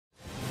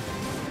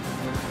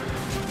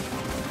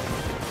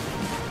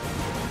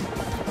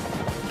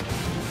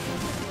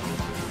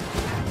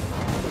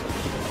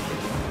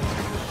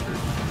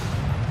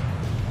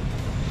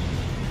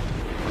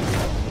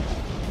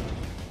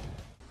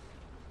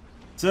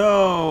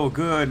So,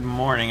 good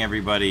morning,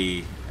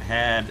 everybody.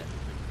 Had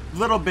a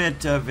little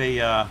bit of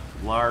a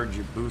large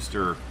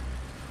booster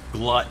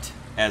glut,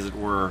 as it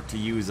were, to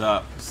use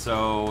up.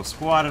 So,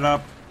 squatted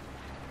up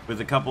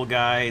with a couple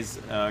guys,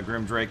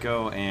 Grim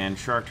Draco and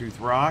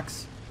Sharktooth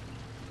Rocks,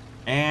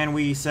 and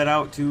we set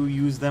out to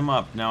use them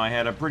up. Now, I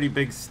had a pretty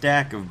big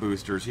stack of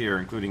boosters here,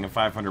 including a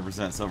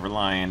 500% Silver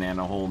Lion and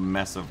a whole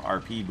mess of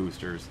RP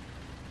boosters.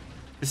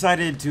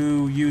 Decided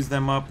to use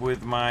them up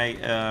with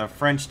my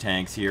French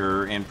tanks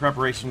here in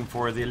preparation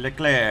for the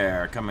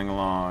Leclerc coming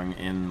along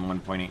in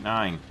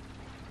 1.89.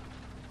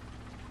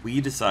 We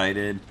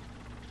decided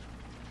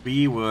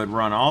we would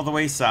run all the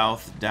way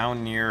south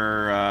down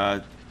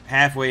near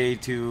halfway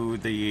to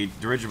the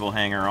dirigible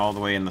hangar all the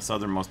way in the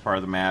southernmost part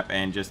of the map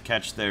and just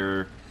catch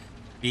their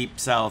deep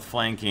south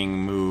flanking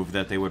move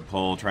that they would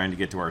pull trying to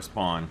get to our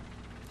spawn.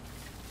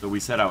 So we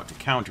set out to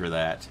counter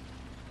that.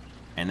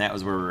 And that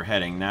was where we were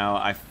heading. Now,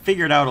 I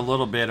figured out a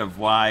little bit of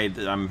why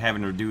I'm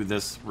having to do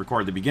this,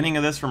 record the beginning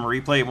of this from a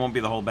replay. It won't be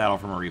the whole battle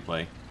from a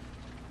replay.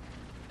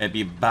 It'd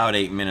be about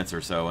 8 minutes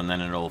or so, and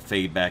then it'll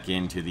fade back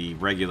into the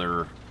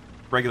regular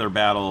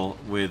battle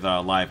with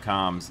live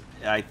comms.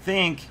 I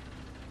think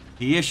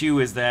the issue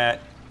is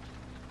that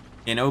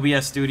in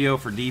OBS Studio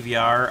for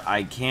DVR,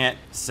 I can't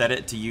set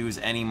it to use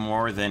any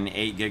more than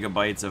 8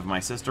 gigabytes of my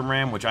system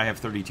RAM, which I have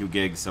 32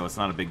 gigs, so it's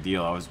not a big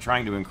deal. I was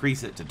trying to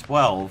increase it to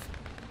 12,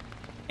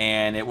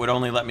 and it would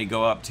only let me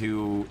go up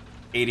to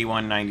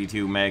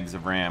 8192 megs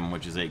of RAM,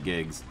 which is 8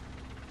 gigs.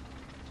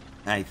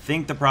 I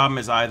think the problem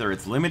is either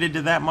it's limited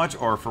to that much,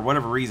 or for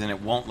whatever reason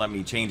it won't let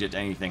me change it to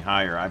anything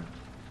higher. I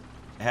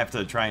have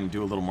to try and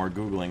do a little more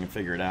Googling and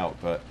figure it out,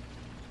 but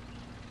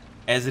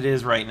as it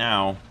is right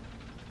now,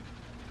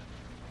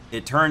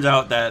 it turns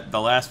out that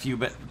the last few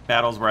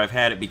battles where I've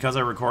had it, because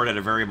I record at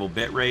a variable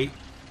bit rate,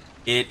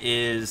 it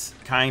is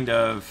kind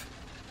of...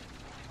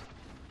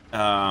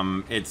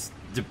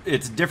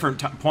 It's a different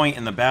point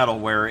in the battle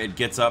where it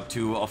gets up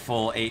to a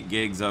full 8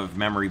 gigs of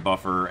memory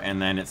buffer and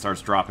then it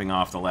starts dropping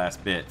off the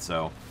last bit.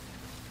 So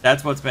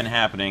that's what's been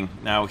happening.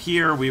 Now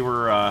here we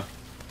were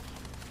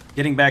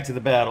getting back to the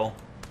battle.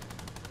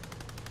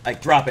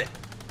 Ike, drop it.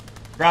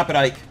 Drop it,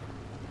 Ike.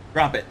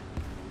 Drop it.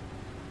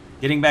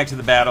 Getting back to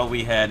the battle,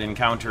 we had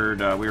encountered,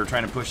 we were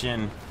trying to push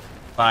in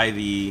by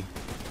the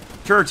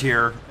church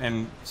here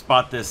and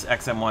spot this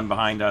XM1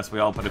 behind us. We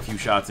all put a few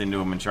shots into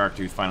him and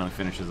Sharktooth finally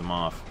finishes him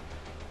off.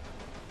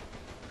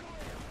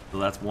 So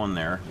that's one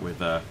there,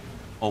 with a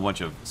whole bunch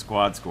of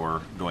squad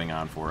score going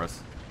on for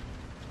us.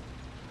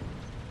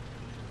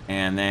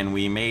 And then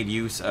we made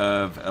use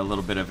of a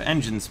little bit of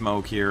engine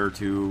smoke here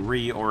to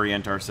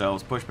reorient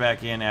ourselves, push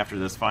back in after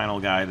this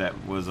final guy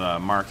that was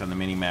marked on the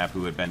mini-map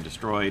who had been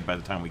destroyed by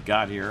the time we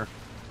got here.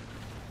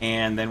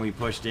 And then we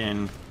pushed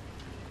in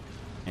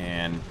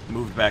and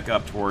moved back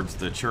up towards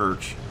the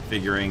church,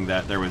 figuring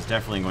that there was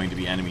definitely going to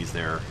be enemies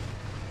there.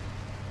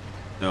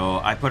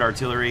 So I put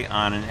artillery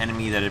on an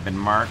enemy that had been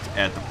marked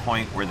at the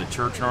point where the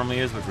church normally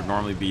is, which would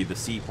normally be the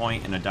C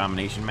point in a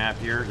domination map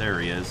here. There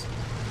he is.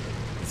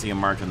 You can see him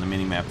marked on the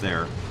mini-map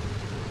there.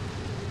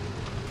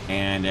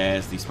 And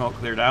as the smoke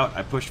cleared out,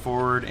 I pushed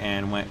forward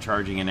and went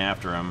charging in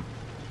after him.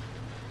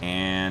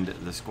 And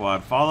the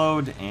squad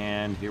followed,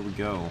 and here we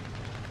go.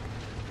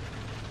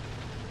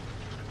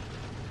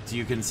 So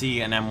you can see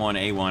an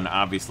M1A1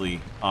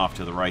 obviously off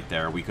to the right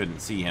there. We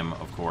couldn't see him,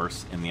 of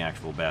course, in the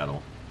actual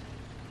battle.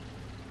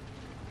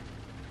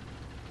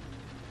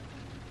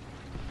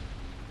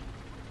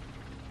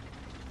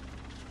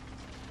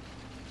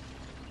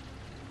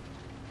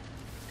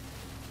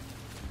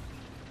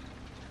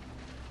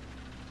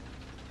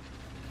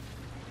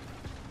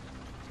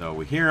 So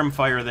we hear him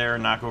fire there,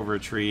 knock over a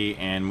tree,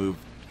 and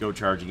go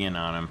charging in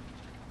on him.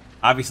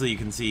 Obviously you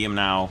can see him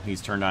now,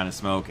 he's turned on his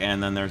smoke,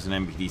 and then there's an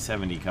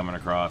MBD-70 coming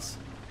across.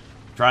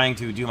 Trying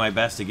to do my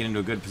best to get into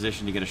a good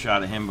position to get a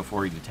shot at him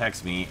before he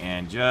detects me,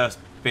 and just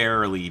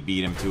barely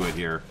beat him to it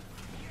here.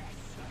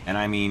 And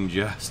I mean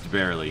just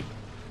barely.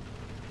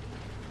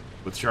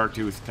 With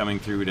Sharktooth coming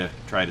through to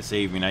try to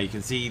save me. Now you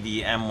can see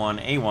the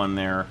M1A1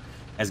 there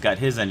has got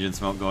his engine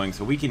smoke going,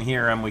 so we can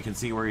hear him, we can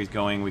see where he's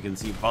going, we can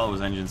follow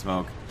his engine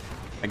smoke.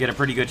 I get a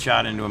pretty good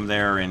shot into him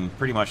there and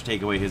pretty much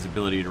take away his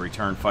ability to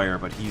return fire,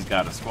 but he's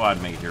got a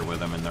squad mate here with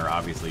him and they're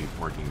obviously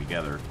working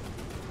together.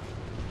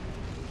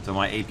 So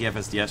my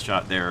APFSDS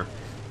shot there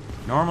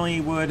normally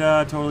would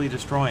totally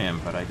destroy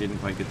him, but I didn't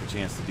quite get the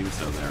chance to do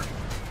so there.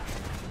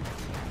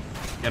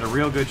 Got a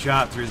real good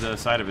shot through the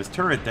side of his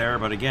turret there,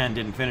 but again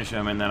didn't finish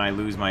him, and then I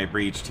lose my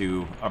breach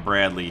to a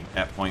Bradley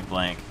at point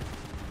blank.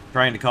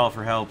 Trying to call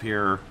for help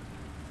here.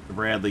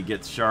 Bradley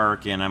gets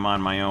Shark, and I'm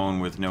on my own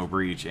with no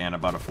breach and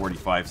about a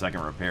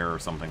 45-second repair or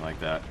something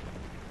like that.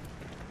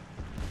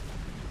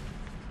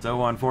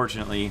 So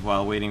unfortunately,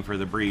 while waiting for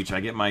the breach, I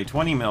get my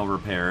 20 mil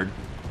repaired,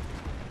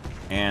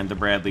 and the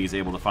Bradley is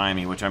able to find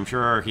me, which I'm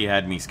sure he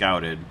had me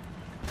scouted.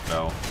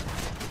 So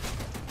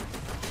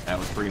that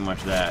was pretty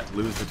much that.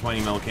 Lose the 20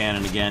 mil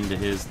cannon again to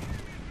his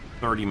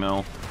 30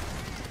 mil.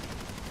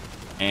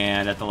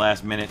 And at the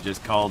last minute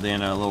just called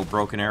in a little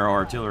broken arrow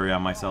artillery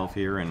on myself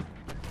here and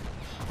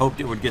Hoped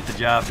it would get the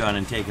job done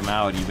and take him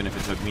out, even if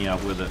it took me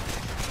out with it.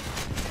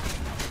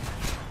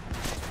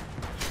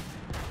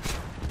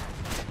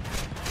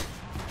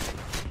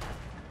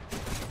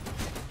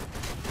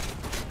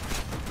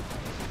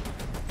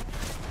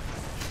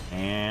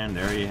 And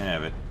there you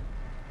have it.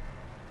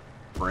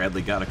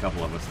 Bradley got a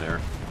couple of us there.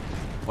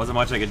 Wasn't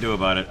much I could do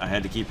about it. I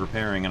had to keep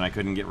repairing, and I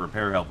couldn't get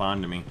repair help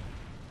onto me.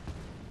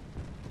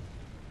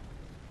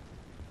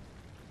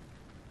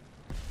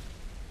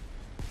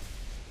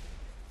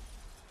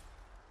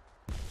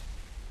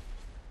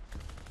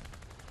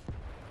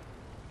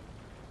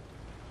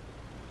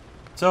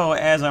 So,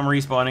 as I'm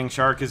respawning,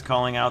 Shark is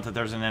calling out that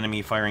there's an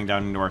enemy firing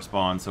down into our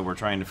spawn, so we're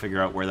trying to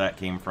figure out where that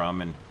came from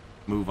and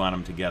move on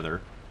them together.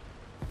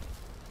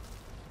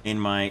 In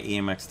my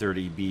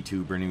AMX-30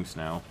 B2 Bernus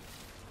now.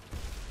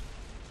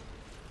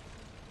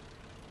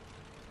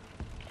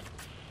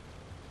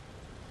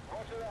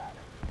 Roger that.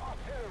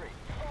 Artillery,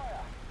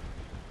 fire.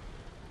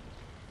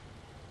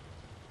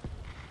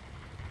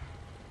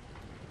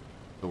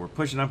 So we're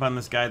pushing up on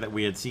this guy that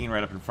we had seen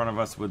right up in front of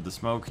us with the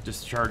smoke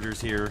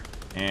dischargers here,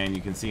 and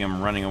you can see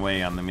him running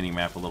away on the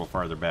mini-map a little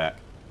farther back.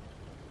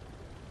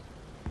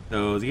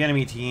 So the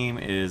enemy team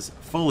is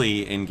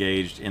fully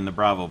engaged in the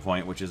Bravo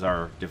point, which is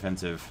our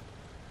defensive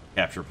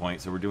capture point,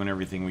 so we're doing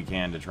everything we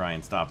can to try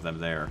and stop them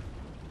there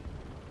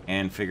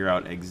and figure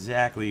out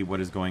exactly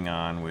what is going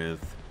on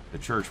with the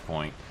church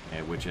point,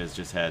 which has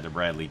just had a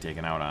Bradley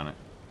taken out on it.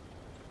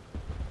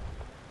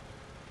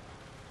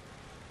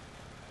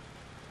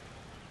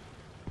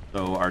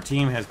 So our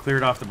team has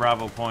cleared off the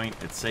Bravo point,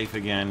 it's safe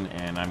again,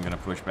 and I'm going to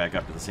push back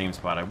up to the same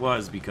spot I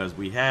was because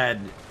we had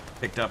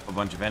picked up a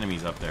bunch of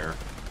enemies up there.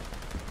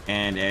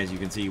 And as you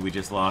can see, we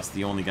just lost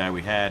the only guy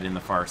we had in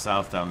the far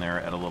south down there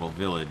at a little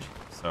village.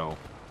 So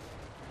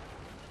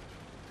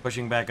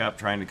pushing back up,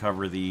 trying to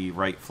cover the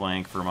right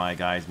flank for my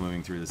guys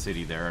moving through the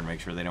city there and make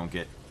sure they don't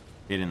get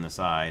hit in the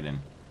side, and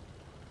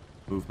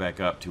move back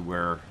up to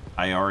where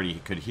I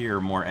already could hear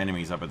more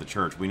enemies up at the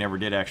church. We never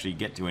did actually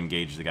get to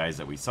engage the guys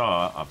that we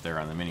saw up there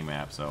on the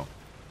minimap, so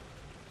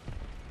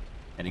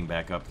heading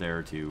back up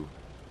there to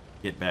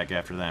get back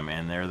after them.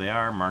 And there they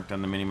are, marked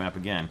on the minimap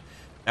again.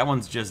 That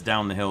one's just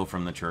down the hill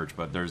from the church,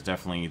 but there's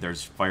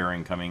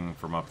firing coming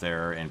from up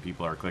there, and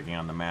people are clicking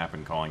on the map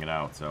and calling it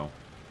out, so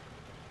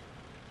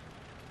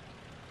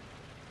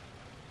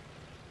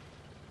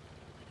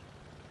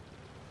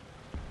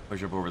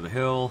push up over the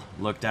hill,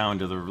 look down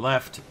to the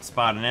left,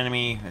 spot an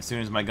enemy. As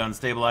soon as my gun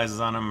stabilizes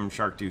on him,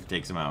 Sharktooth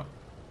takes him out.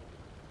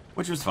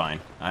 Which was fine.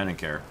 I didn't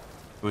care.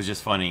 It was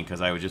just funny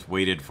because I just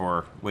waited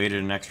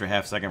an extra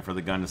half second for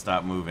the gun to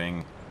stop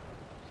moving.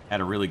 Had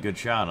a really good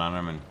shot on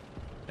him, and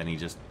then he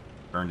just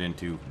turned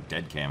into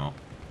dead camo,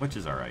 which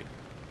is alright.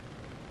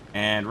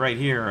 And right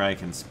here I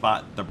can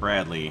spot the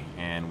Bradley,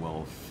 and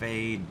we'll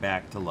fade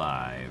back to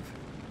live.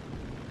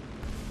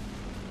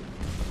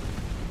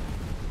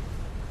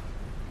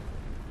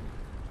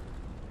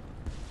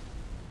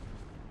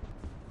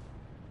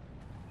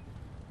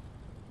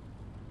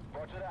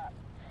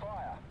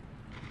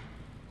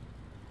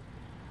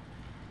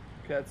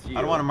 That's you.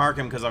 I don't want to mark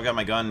him because I've got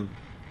my gun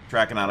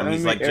tracking on him.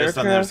 He's like just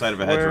on the other side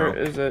of a hedgerow.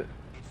 Where is it?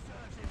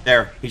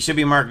 There. He should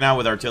be marked now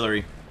with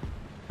artillery.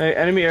 Hey,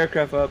 enemy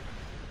aircraft up.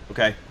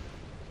 Okay.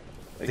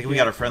 I think we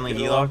got a friendly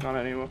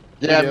helo.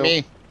 Yeah,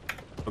 me.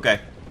 Okay.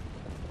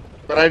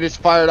 But I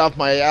just fired off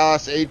my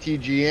ass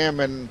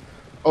ATGM and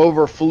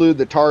overflew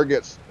the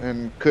targets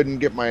and couldn't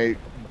get my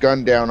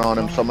gun down on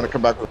him, so I'm gonna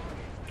come back with.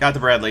 Got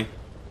the Bradley.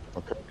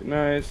 Okay.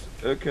 Nice.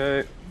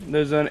 Okay.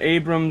 There's an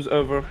Abrams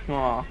over.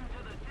 Aw.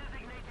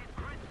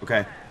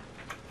 Okay.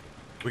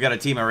 We got a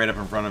team right up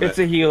in front of it. It's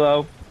a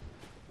helo.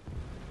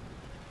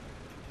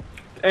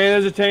 And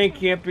there's a tank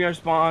camping our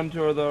spawn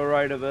to the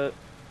right of it.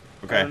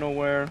 Okay. I don't know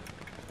where.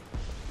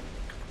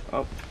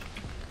 Oh.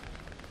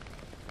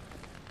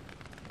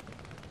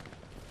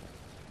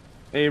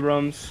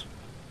 Abrams.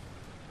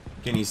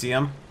 Can you see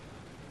him?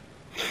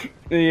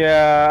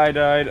 Yeah, I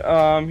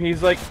died.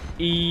 He's like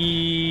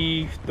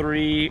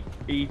E3,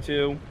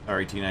 E2.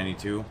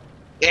 RET-92.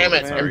 Damn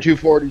it! Sorry.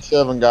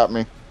 M247 got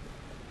me.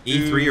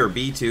 E3 or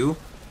B2?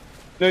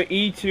 No,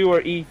 E2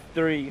 or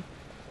E3.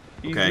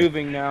 He's Okay.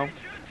 moving now.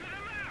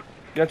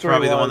 That's where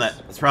Probably he the was. one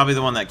that it's probably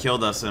the one that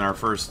killed us in our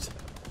first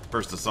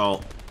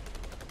assault.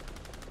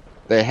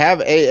 They have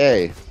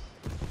AA.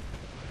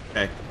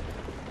 Okay.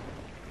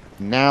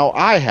 Now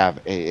I have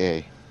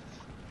AA.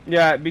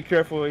 Yeah, be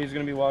careful. He's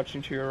gonna be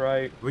watching to your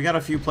right. We got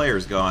a few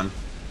players going.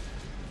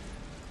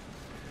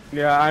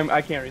 Yeah,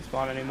 I can't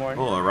respawn anymore.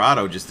 Oh,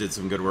 Arado just did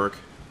some good work.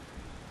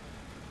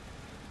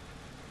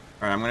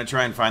 Alright, I'm gonna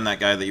try and find that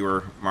guy that you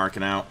were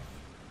marking out.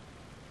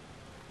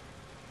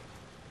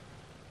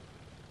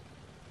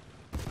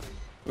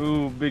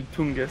 Ooh, big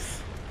Tungus.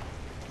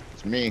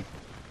 It's me.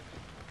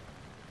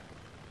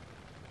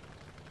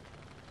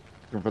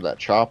 Looking for that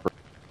chopper.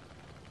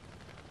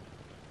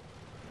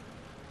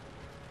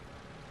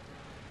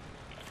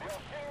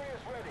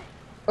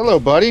 Hello,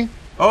 buddy.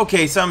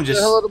 Okay,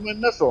 Hello to my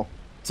missile.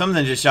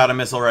 something just shot a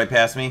missile right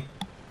past me.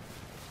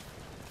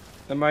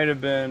 That might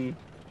have been.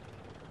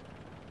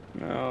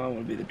 No, it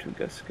would be the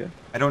Tunguska.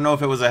 I don't know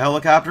if it was a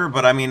helicopter,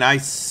 but I mean, I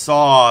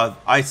saw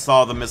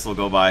the missile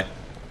go by.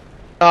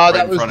 That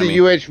in was front of the me.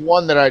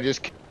 UH-1 that I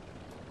just...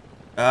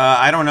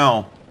 I don't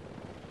know.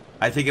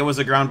 I think it was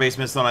a ground-based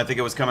missile, and I think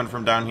it was coming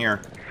from down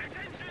here.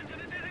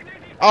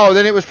 Oh,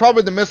 then it was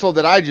probably the missile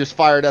that I just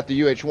fired at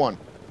the UH-1.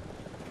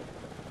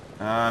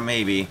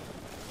 Maybe.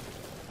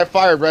 I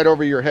fired right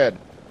over your head.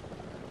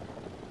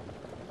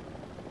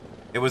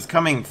 It was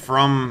coming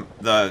from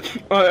the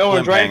Oh,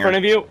 it's blimp right in hangar. front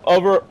of you.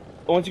 Over.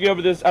 Once you get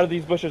over this, out of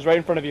these bushes, right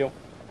in front of you.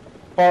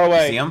 Far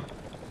away. You see him?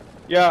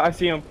 Yeah, I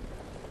see him.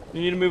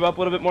 You need to move up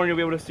a little bit more, and you'll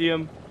be able to see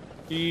him.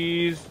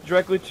 He's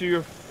directly to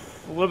your,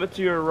 a little bit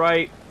to your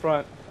right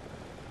front.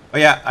 Oh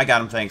yeah, I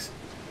got him. Thanks.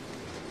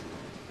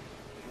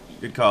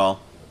 Good call.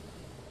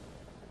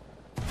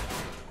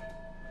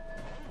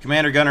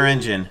 Commander Gunner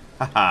Engine.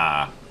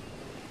 Haha.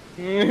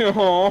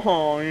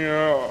 Oh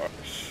yeah.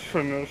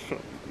 Finish him.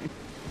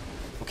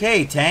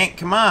 Okay, tank,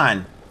 come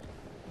on.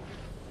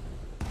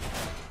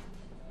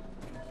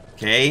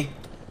 Okay.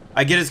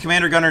 I get his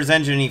Commander Gunner's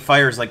engine and he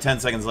fires like 10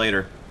 seconds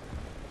later.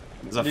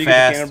 It's a Do you get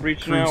the cannon fast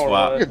breach crew now, or swap.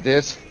 what? Look at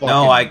this fucking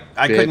No, I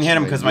couldn't bitch hit him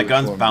in because the my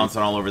gun's UH-1.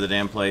 bouncing all over the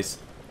damn place.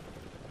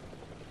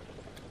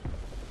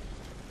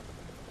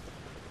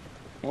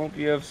 Well,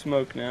 you have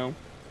smoke now.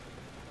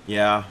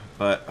 Yeah,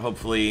 but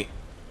hopefully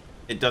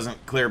it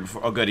doesn't clear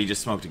before... Oh good, he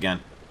just smoked again.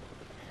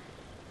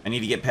 I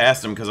need to get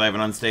past him because I have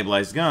an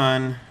unstabilized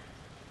gun.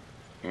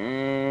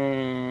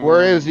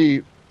 Where is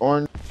he?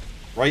 Orange?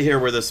 Right here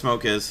where the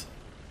smoke is.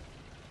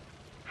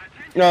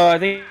 No, I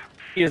think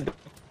he is.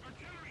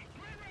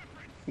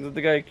 Is it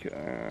the guy?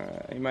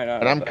 He might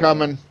not. And I'm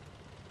coming.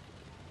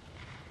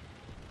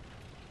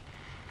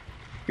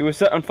 He was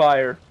set on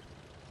fire.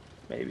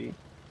 Maybe.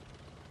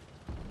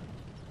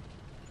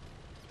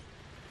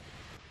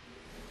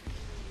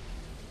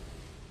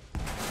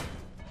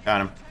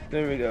 Got him.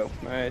 There we go.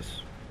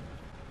 Nice.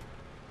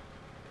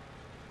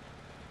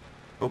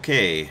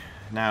 Okay,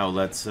 now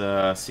let's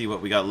see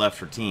what we got left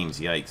for teams.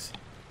 Yikes.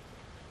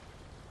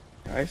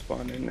 I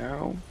spawned in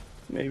now.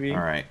 Maybe.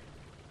 Alright.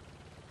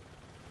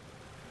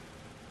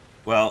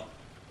 Well,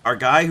 our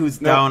guy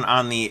who's No. down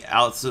on the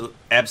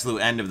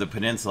absolute end of the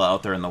peninsula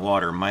out there in the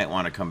water might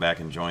want to come back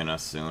and join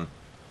us soon.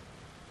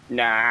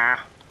 Nah.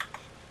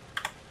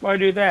 Why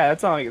do that?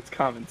 That's not like it's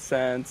common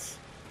sense.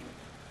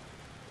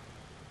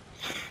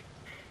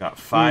 Got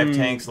 5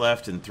 tanks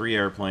left and 3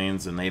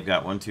 airplanes, and they've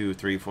got 1, 2,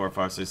 3, 4,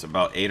 5, 6,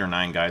 about 8 or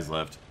 9 guys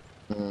left.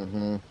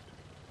 Mm-hmm.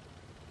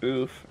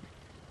 Oof.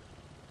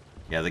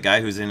 Yeah, the guy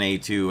who's in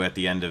A2 at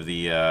the end of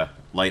the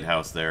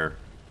lighthouse there.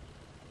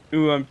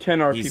 Ooh, I'm 10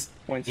 RP He's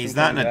points. he's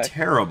from not in coming a back.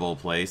 terrible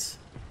place.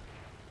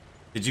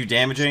 Did you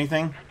damage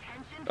anything?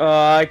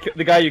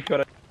 The guy you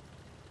killed.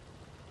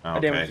 Oh, I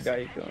damaged the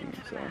okay. guy you killed.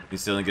 So You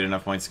still didn't get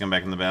enough points to come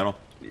back in the battle?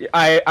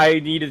 I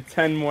needed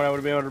 10 more. I would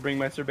have been able to bring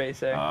my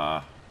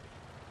Cervece.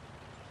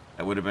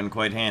 That would have been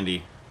quite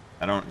handy.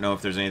 I don't know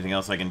if there's anything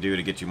else I can do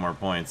to get you more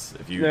points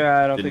if you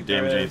Yeah, I don't didn't think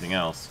there damage is. anything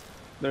else.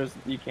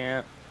 You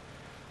can't.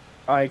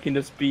 I can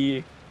just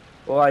be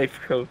life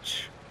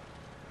coach.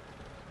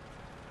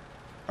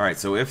 Alright,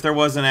 so if there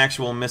was an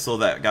actual missile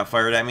that got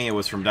fired at me, it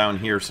was from down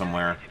here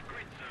somewhere.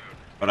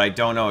 But I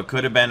don't know. It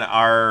could have been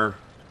our...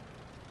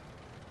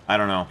 I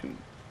don't know.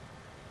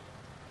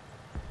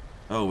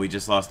 Oh, we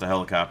just lost a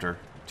helicopter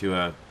to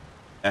a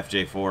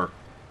FJ4.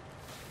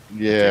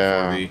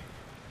 Yeah. FJ4V.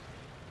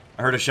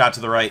 I heard a shot to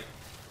the right.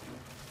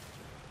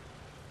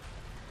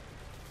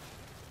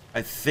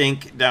 I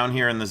think down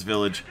here in this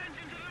village.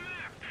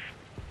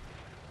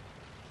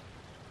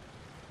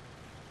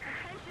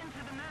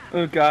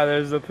 Oh god,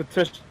 there's a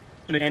petition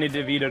to Andy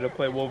DeVito to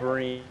play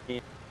Wolverine.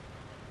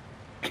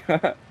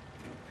 That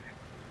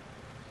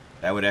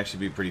would actually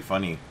be pretty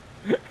funny.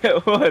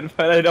 It would,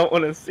 but I don't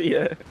want to see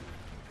it.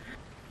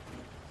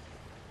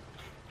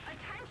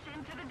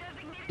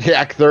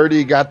 Yak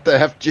 30 got the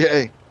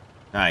FJ.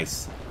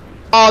 Nice.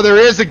 Oh, there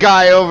is a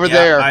guy over Yeah,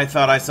 there. I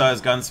thought I saw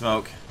his gun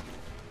smoke.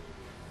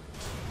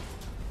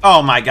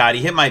 Oh my god,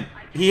 he hit my...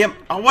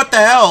 Oh, what the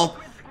hell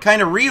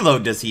kind of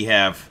reload does he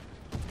have?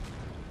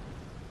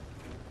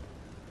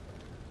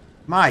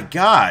 My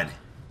god.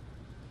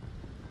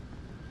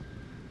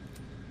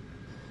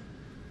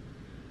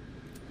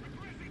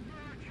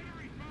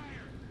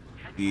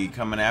 He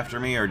coming after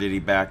me, or did he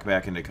back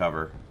into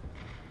cover?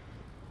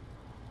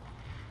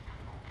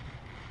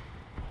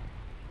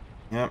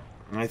 Yep,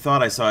 I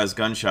thought I saw his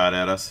gunshot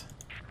at us.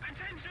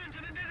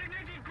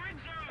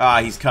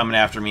 Ah, he's coming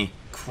after me.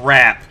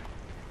 Crap.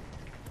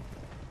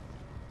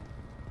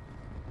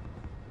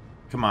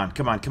 Come on,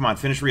 come on, come on.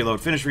 Finish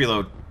reload, finish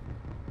reload.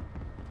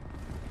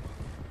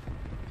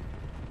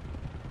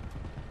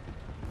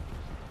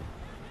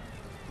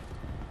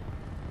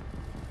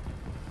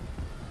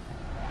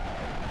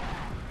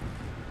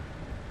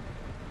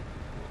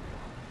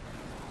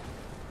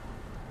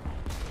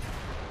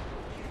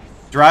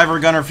 Driver,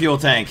 gunner, fuel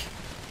tank.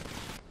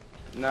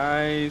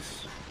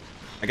 Nice.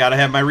 I gotta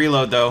have my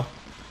reload, though.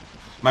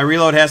 My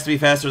reload has to be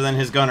faster than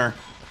his gunner.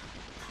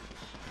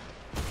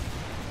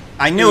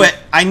 I knew it!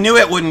 I knew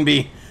it wouldn't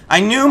be! I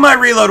knew my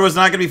reload was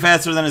not going to be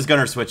faster than his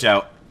gunner switch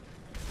out.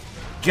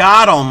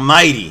 God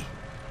almighty.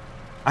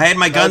 I had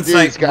my gun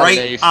sight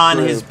right on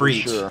his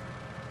breech. Sure.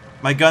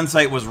 My gun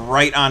sight was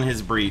right on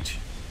his breech.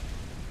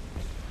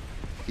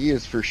 He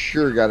has for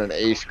sure got an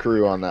ace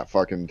crew on that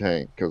fucking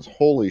tank, because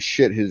holy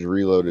shit, his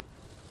reload is...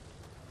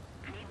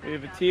 We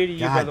have a TADU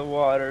by the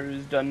water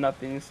who's done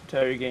nothing this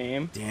entire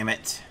game. Damn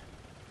it.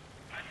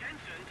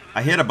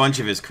 I hit a bunch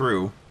of his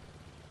crew.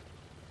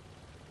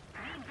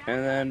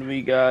 And then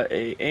we got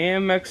a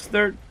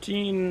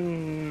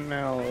AMX-13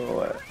 now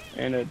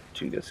and a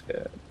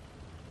Tunguska.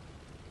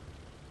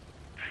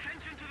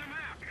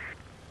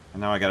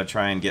 And now I gotta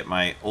try and get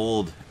my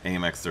old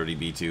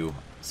AMX-30B2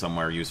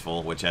 somewhere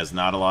useful, which has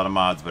not a lot of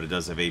mods, but it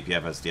does have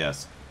APF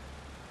SDS.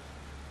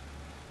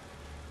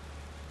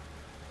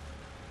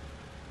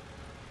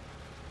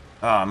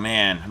 Oh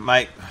man,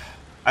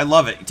 I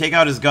love it. Take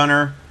out his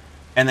gunner,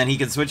 and then he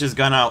can switch his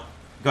gunner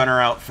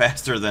out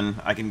faster than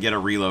I can get a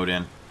reload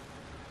in.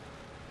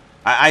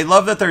 I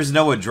love that there's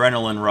no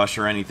adrenaline rush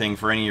or anything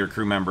for any of your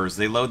crew members.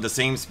 They load the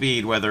same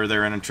speed whether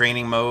they're in a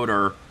training mode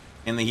or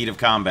in the heat of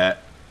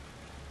combat.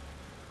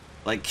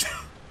 Like,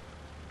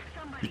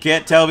 you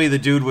can't tell me the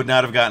dude would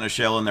not have gotten a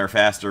shell in there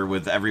faster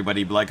with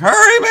everybody like,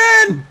 hurry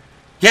man!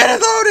 Get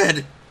it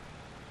loaded!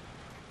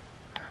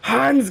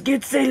 Hans,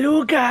 get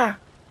Luca!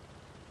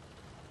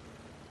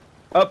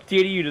 Up,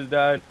 TADU just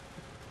died.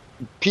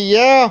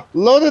 Yeah,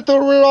 load it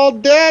or we're all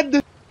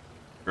dead!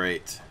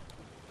 Great.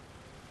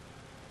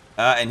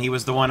 And he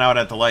was the one out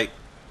at the light.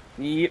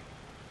 Yep.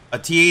 A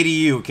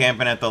TADU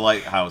camping at the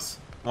lighthouse.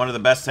 One of the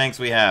best tanks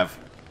we have.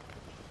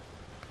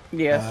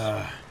 Yes.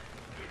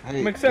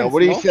 Hey, makes sense.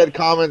 Nobody said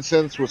common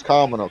sense was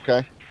common,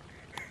 okay?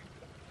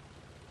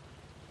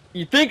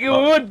 You think it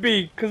would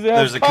be, because it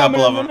has common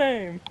in the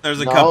name.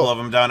 There's a couple of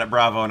them down at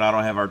Bravo, and I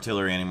don't have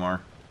artillery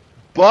anymore.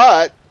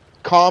 But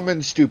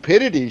common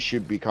stupidity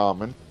should be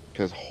common,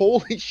 because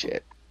holy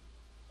shit.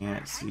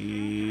 Can't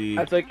see.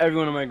 That's like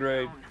everyone in my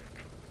grade.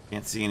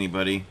 Can't see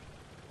anybody.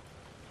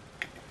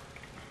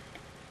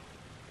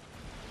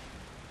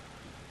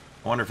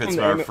 I wonder if it's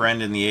our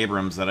friend in the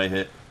Abrams that I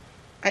hit.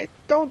 I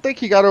don't think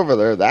he got over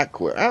there that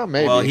quick. Oh,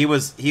 maybe. Well, he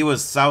was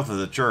south of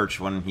the church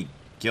when he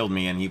killed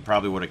me, and he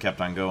probably would have kept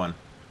on going.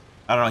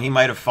 I don't know. He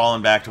might have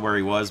fallen back to where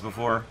he was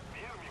before.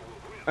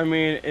 I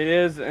mean, it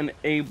is an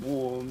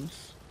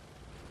Abrams,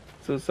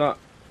 so it's not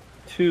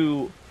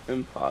too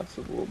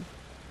impossible.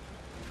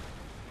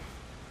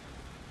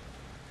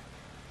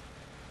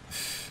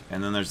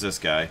 And then there's this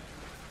guy.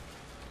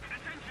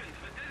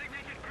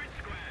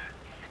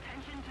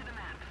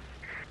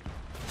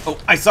 Oh,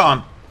 I saw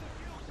him.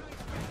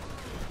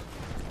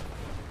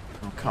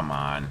 Oh, come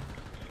on.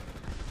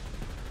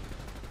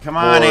 Come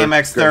on,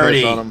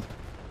 AMX-30.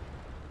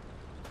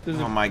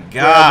 Oh my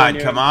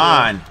god, come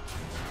on.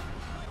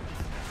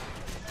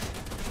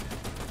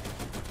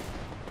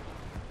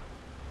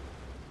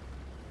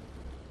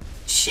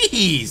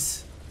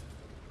 Jeez.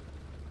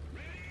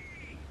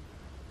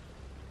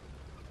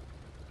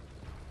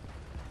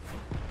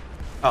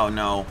 Oh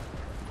no.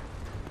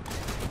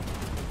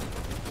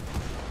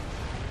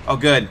 Oh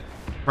good.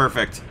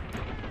 Perfect.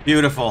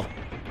 Beautiful.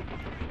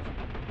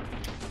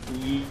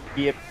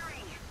 Yep.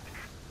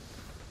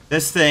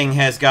 This thing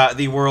has got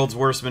the world's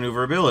worst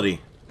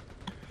maneuverability.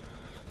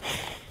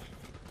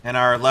 And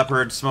our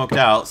Leopard smoked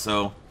out,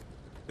 so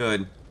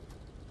good.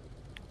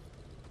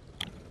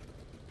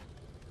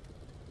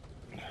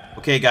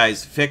 Okay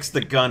guys, fix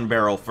the gun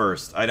barrel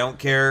first. I don't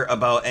care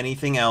about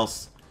anything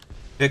else.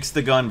 Fix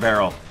the gun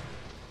barrel.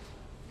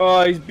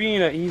 Oh, he's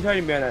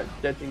hiding behind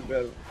that thing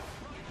better.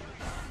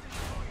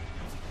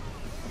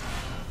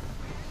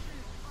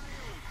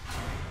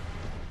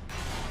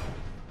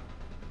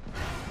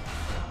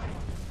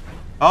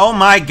 Oh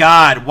my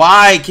god,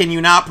 why can you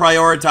not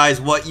prioritize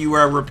what you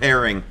are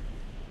repairing?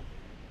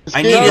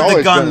 I needed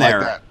the gun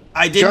there.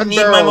 I didn't need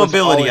my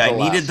mobility, I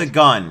needed the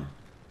gun.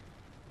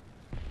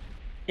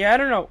 Yeah, I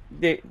don't know.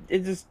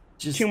 It's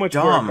just too much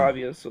work,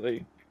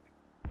 obviously.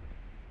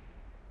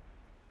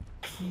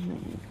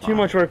 Too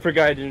much work for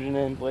guy engine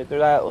and plate. They're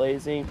that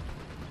lazy.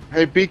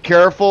 Hey, be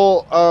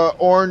careful,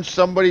 Orange.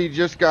 Somebody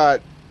just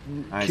got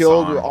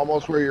killed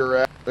almost where you're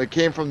at. They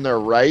came from their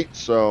right,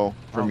 so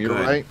from your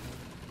right.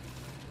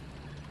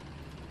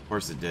 Of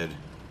course it did. Did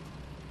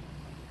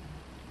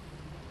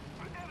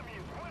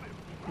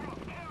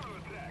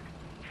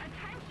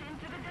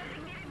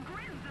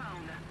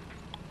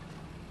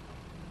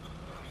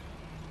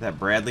that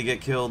Bradley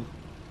get killed?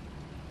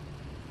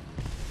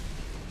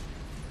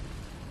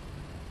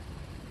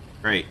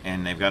 Great,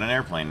 and they've got an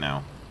airplane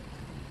now.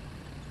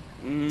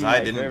 So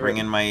I didn't bring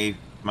in my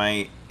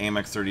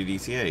AMX-30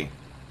 DCA.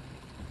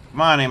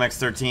 Come on,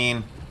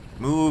 AMX-13.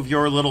 Move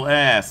your little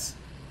ass.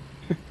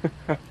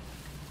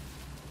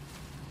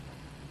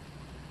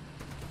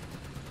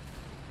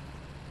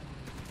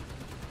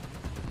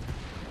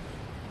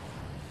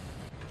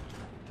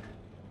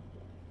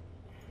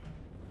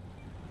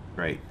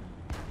 Great.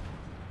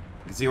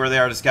 I can see where they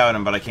are to scout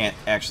him, but I can't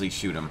actually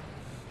shoot him.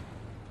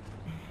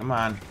 Come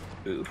on.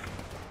 Oof.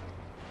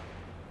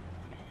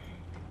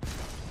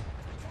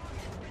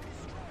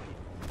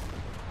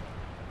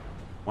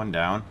 One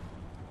down.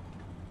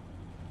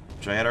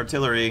 Wish I had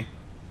artillery.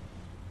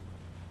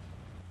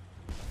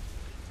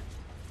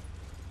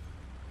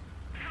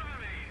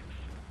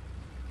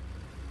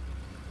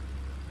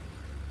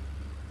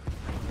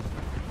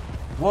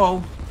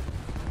 Whoa.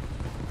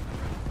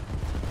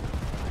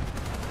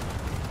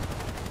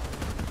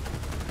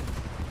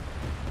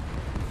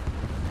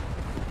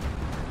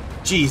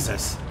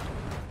 Jesus.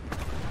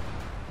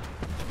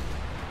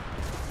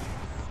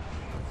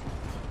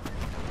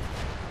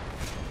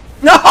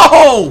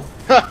 No!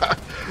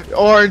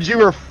 Orange, you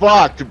were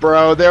fucked,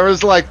 bro. There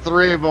was like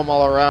 3 of them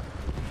all around.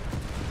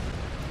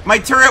 My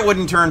turret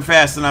wouldn't turn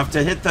fast enough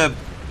to hit the...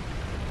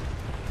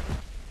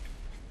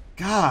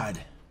 God.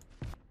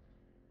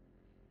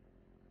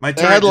 My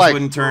They turret had just like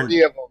wouldn't turn...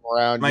 3 of them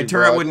around My you,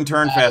 turret bro. wouldn't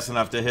turn fast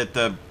enough to hit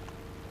the...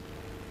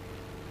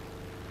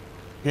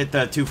 Hit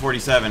the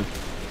 247.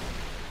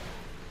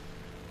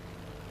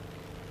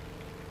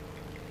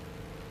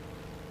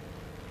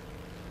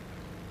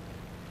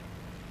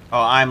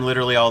 Oh, I'm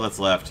literally all that's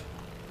left.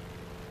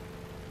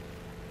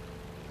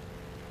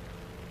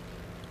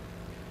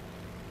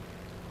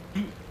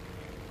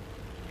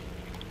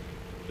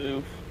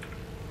 Oof.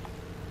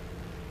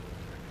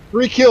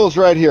 3 kills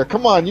right here.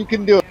 Come on, you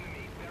can do it.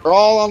 We're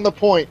all on the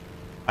point.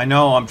 I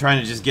know, I'm trying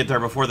to just get there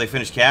before they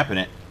finish capping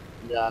it.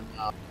 Yeah,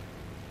 no.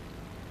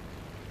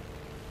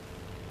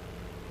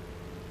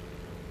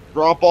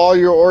 Drop all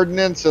your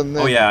ordnance and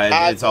then... Oh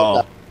yeah, it's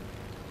all...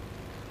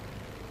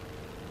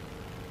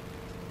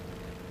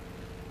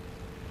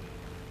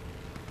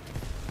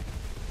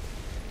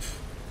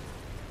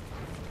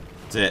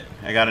 That's it.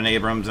 I got an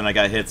Abrams and I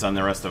got hits on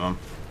the rest of them.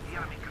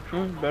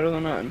 Better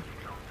than none.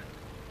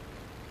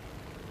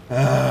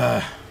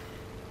 It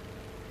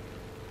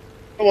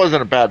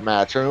wasn't a bad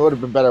match. I mean, it would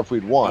have been better if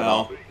we'd won, Well,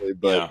 obviously,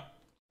 but yeah. I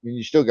mean,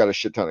 you still got a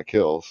shit ton of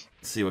kills.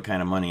 Let's see what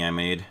kind of money I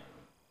made.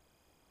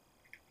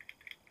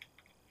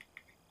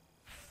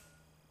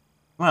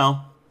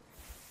 Well,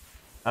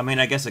 I mean,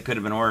 I guess it could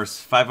have been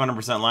worse.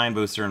 500% lion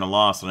booster and a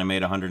loss, and I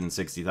made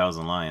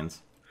 160,000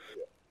 lions.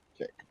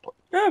 Can't complain.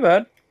 Not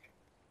bad.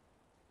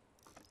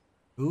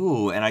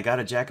 Ooh, and I got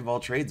a jack of all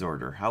trades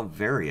order. How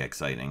very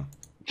exciting.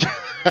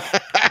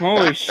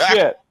 Holy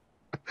shit.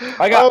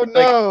 I got Oh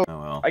no! Oh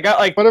well. I got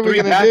like What are we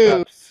 3 gonna do?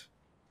 backups.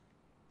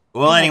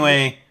 Well,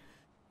 anyway,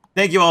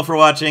 thank you all for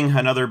watching.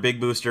 Another big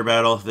booster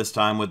battle, this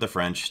time with the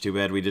French. Too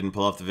bad we didn't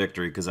pull off the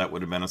victory, because that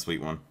would have been a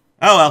sweet one.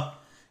 Oh well.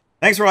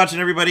 Thanks for watching,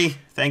 everybody.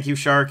 Thank you,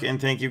 Shark,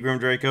 and thank you, Grim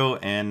Draco,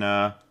 and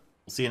we'll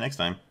see you next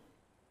time.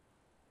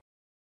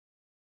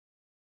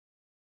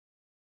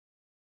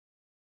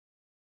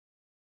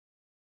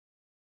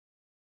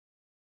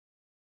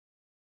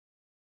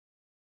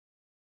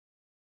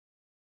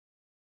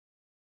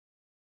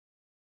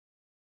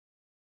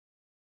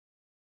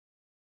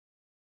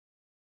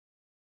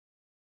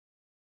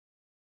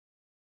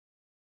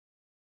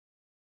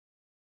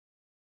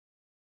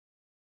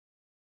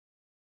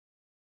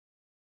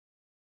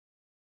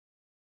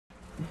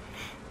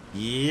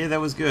 Yeah, that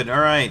was good.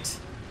 All right.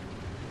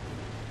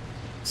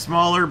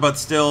 Smaller, but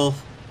still...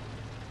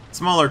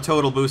 Smaller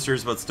total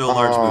boosters, but still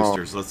large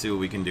boosters. Let's see what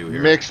we can do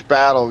here. Mixed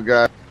battle,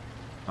 guy.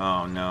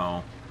 Oh,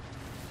 no.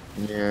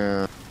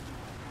 Yeah.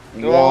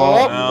 Oh,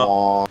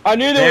 Well, I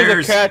knew there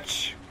was there's- a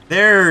catch.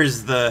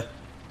 There's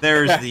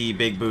the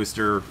big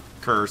booster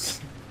curse.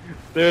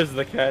 There's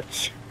the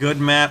catch. Good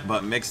map,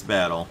 but mixed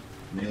battle.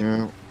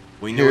 Yeah.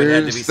 We knew it had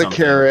to Here's be the something.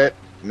 carrot.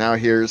 Now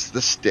here's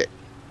the stick.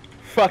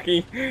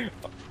 Fucking.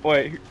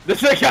 Wait,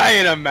 there's a guy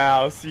in a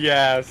mouse.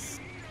 Yes.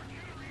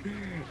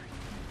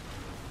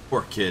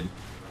 Poor kid.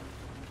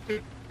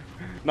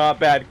 Not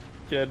bad,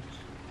 kid.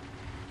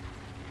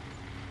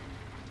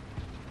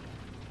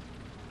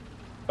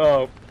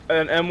 Oh,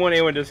 an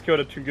M1A1 just killed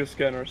a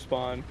Tunguska in our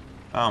spawn.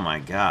 Oh my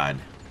god.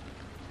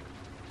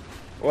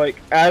 Like,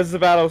 as the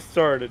battle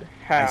started.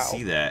 How? I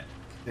see that.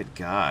 Good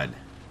god.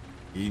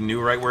 You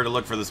knew right where to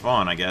look for the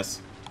spawn, I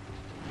guess.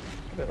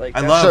 But like,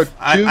 I that's- love- So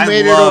I- two I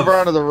made love- it over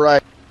onto the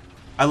right.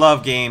 I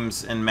love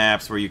games and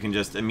maps where you can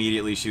just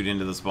immediately shoot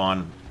into the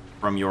spawn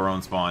from your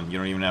own spawn. You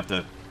don't even have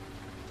to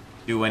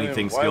do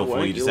anything why skillful.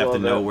 wouldn't You just you have to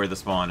love know that? where the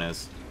spawn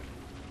is.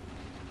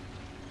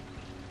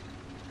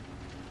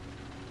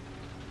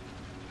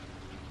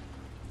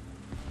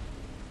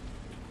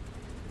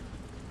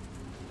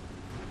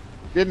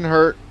 Didn't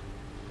hurt.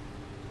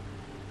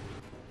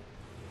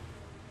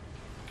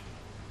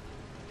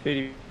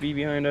 KDB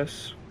behind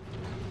us.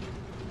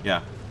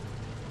 Yeah.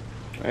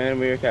 And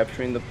we are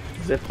capturing the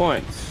zip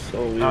points.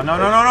 So we No, no,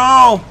 no, no,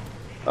 no!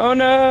 Oh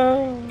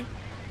no!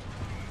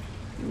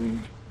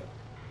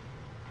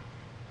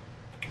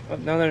 Oh,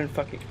 now they're in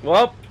fucking.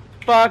 Well,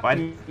 fuck. Why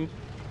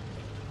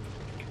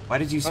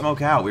did you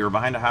smoke out? We were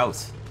behind a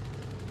house.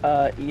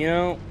 You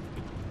know,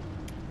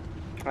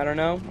 I don't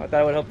know. I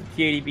thought it would help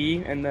the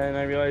TADB, and then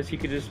I realized he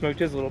could just smoke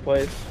his little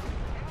place.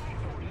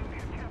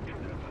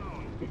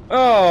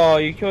 Oh,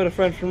 you killed a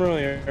friend from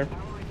earlier.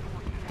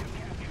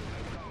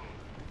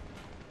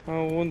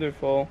 Oh,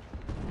 wonderful.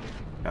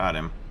 Got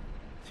him.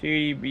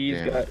 TADB's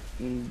Damn.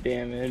 got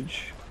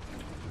damage.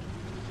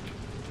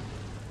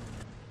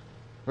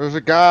 There's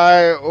a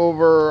guy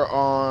over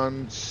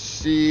on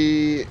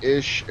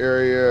C-ish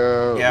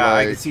area. Yeah, I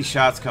like, can see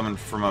shots coming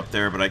from up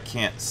there, but I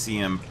can't see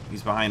him.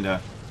 He's behind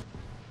a...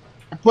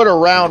 I put a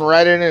round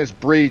right in his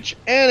breech,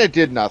 and it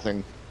did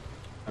nothing.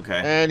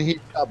 Okay. And he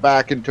got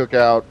back and took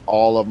out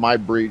all of my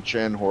breech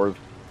and horse.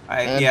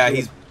 Yeah,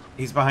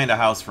 he's behind a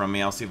house from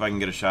me. I'll see if I can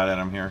get a shot at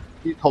him here.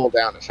 He's hold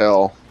down as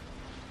hell.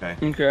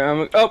 Okay.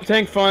 Okay, oh,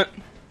 tank front.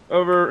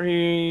 Over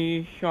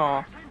he...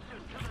 Aw.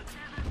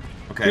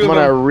 Okay. I'm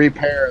gonna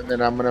repair, and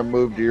then I'm gonna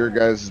move to your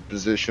guys'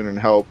 position and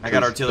help. I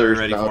got 'cause artillery there's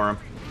ready for him.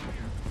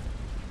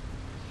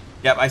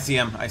 Yep, I see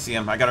him. I see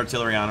him. I got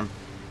artillery on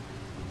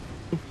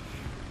him.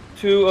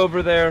 2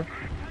 over there.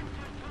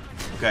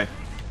 Okay.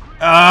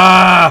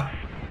 Ah!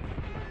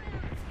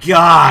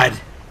 God!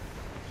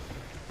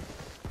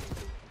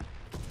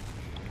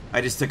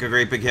 I just took a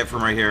great big hit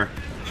from right here.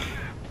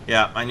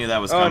 Yeah, I knew that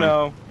was coming.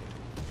 Oh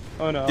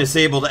no. Oh no.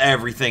 Disabled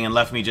everything and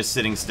left me just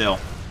sitting still.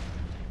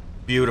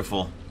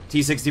 Beautiful.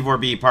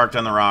 T-64B parked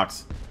on the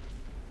rocks.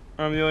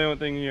 I'm the only one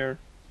thing here.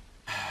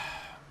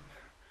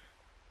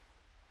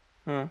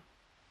 Huh.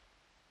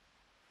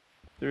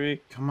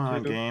 3. Come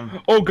on, 2. game.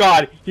 Oh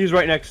god, he's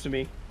right next to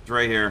me. It's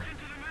right here.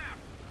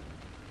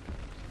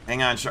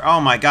 Hang on, sure.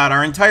 Oh my god,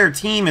 our entire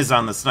team is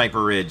on the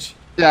sniper ridge.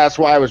 Yeah, that's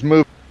why I was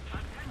moving.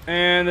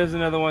 And there's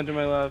another one to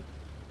my left.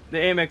 The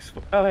AMX.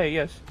 Oh hey,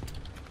 yes.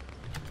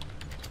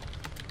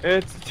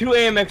 It's 2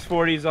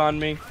 AMX-40s on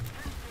me.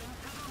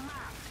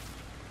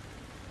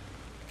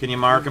 Can you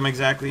mark them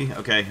exactly?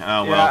 Okay.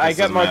 Oh well. Yeah, I this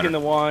got doesn't marking matter. the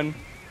one.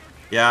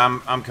 Yeah,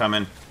 I'm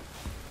coming.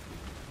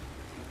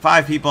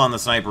 5 people on the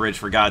sniper ridge,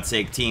 for God's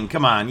sake, team.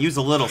 Come on, use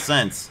a little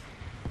sense.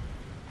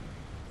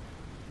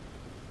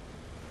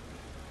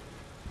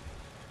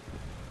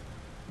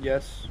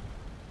 Yes.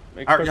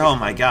 Makes Oh perfect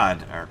my sense.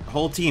 God, our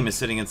whole team is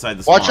sitting inside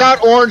the spawn. Watch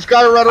out, orange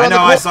guy right around I know,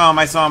 the I corner. saw him,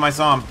 I saw him, I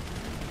saw him.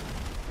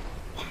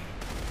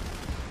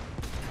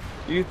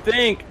 You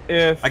think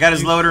if I got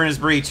his loader in his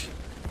breech.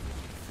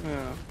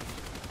 Yeah.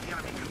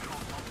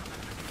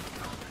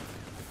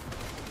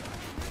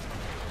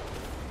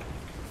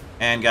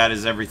 And got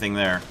his everything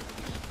there.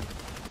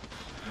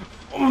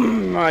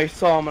 I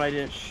saw him and I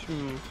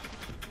didn't.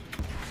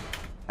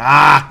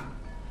 Ah!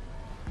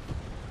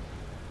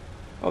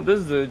 Oh, this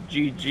is a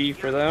GG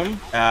for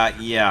them.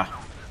 Yeah.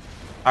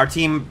 Our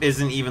team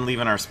isn't even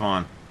leaving our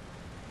spawn.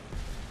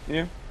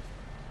 Yeah.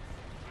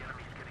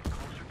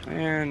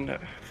 And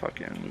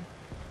fucking.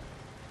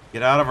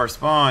 Get out of our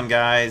spawn,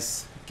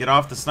 guys. Get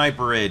off the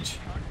sniper ridge.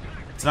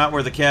 It's not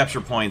where the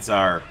capture points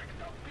are.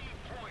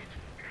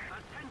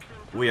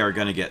 We are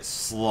gonna get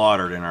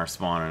slaughtered in our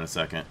spawn in a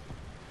second.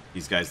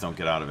 These guys don't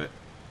get out of it.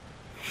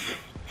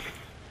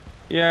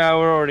 Yeah,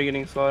 we're already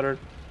getting slaughtered.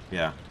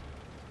 Yeah.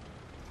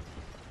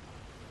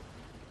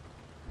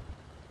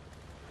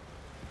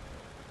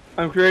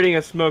 I'm creating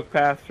a smoke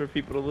path for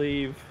people to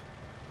leave.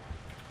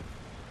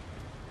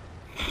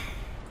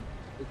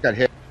 Got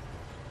hit.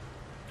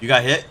 You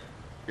got hit?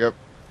 Yep.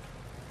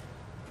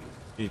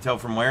 Can you tell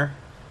from where?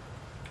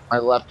 My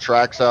left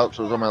track's out,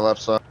 so it was on my left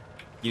side.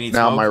 You need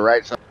Now smoke? my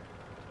right side.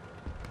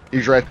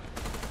 He's right.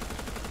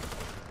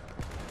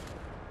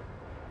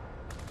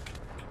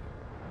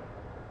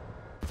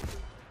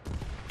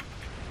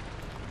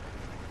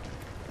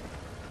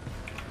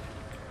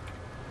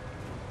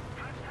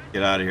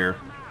 Get out of here.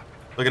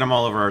 Look at them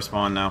all over our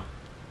spawn now.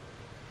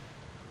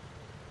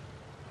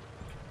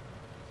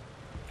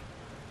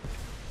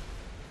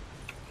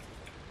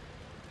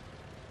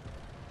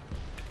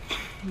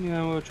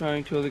 Yeah, we're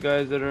trying to kill the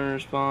guys that are in our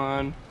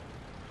spawn.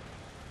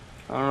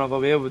 I don't know if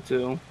I'll be able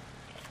to.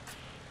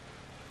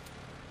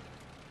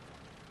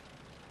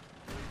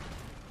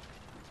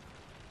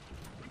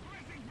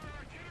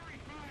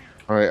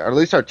 All right, at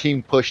least our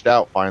team pushed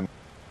out finally.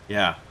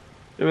 Yeah.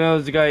 There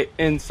was the guy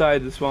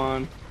inside the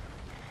spawn.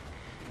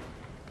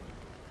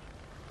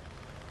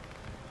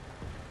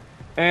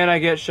 And I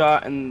get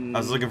shot and... I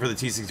was looking for the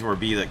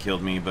T-64B that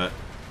killed me, but...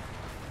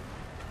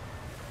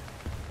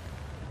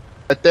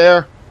 Right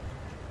there.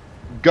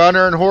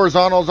 Gunner and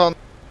horizontals on.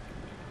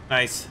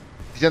 Nice.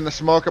 He's in the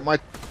smoke at my.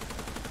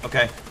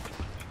 Okay.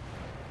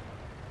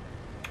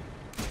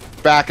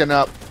 Backing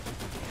up.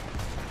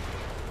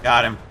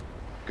 Got him.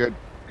 Good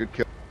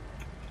kill.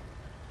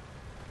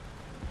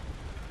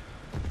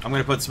 I'm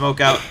gonna put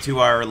smoke out to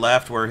our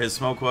left where his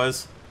smoke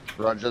was.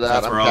 Roger that.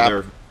 That's I'm where all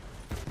their...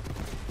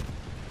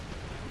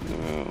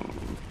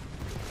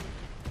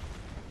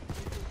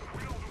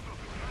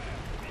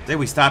 Did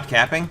we stop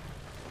capping?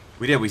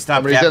 We did, we stopped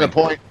Somebody's capping. at a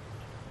point.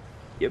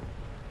 Yep.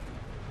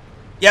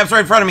 Yeah, it's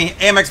right in front of me.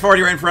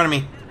 AMX-40 right in front of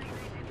me.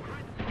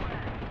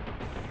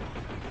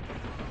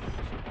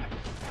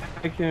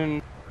 I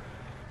can...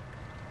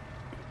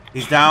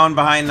 He's down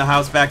behind the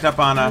house, backed up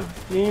on a...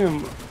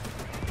 Damn.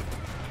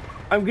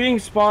 I'm getting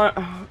spawn...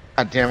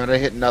 God damn it! I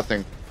hit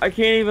nothing. I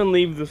can't even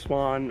leave the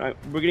spawn.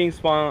 We're getting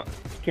spawn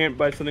camped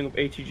by something with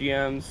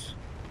ATGMs.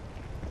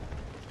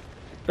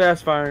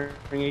 Fast firing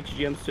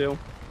ATGMs too.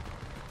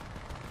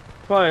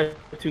 Probably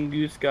a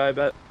Tunguska, I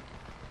bet.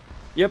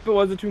 Yep, it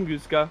was a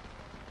Tunguska.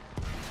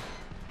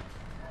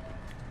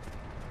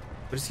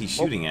 What is he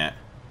shooting at?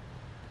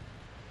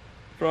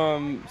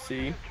 From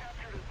C.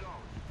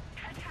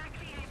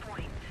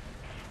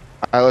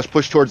 Alright, let's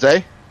push towards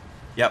A.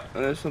 Yep.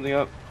 And there's something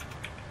up.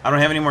 I don't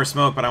have any more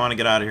smoke, but I want to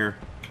get out of here.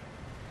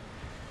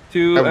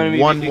 Two I have enemy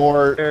one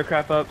more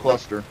aircraft up.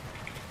 cluster.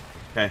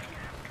 Okay.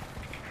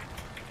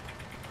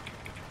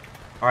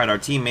 Alright, our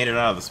team made it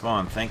out of the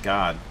spawn. Thank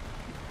God.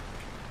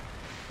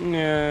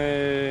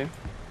 Yay.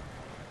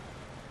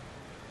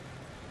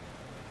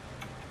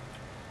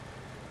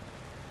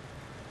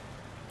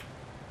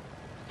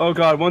 Oh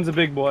god, one's a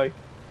big boy.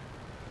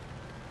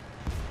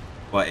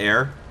 What,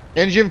 air?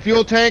 Engine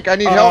fuel tank, I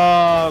need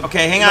help.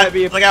 Okay, hang it on. might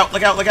be a- Look out,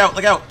 look out, look out,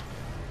 look out.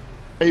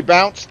 He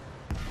bounced.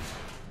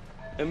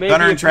 It may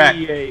Gunner be a and track.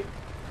 PE-8.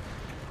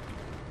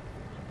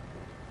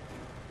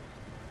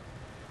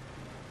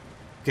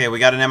 Okay, we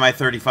got an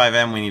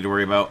Mi-35M we need to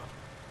worry about.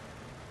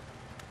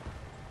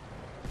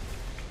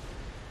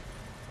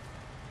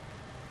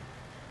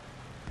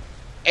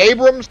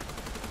 Abrams,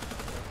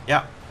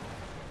 Yeah.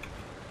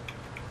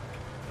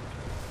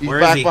 he's Where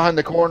is back he? behind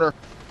the corner.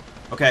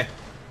 Okay.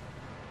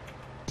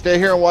 Stay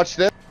here and watch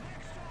this.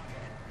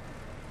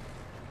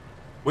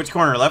 Which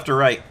corner, left or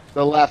right?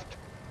 The left.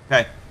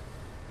 Okay.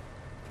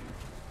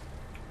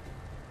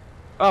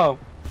 Oh.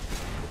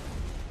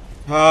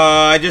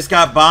 I just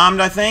got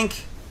bombed, I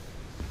think.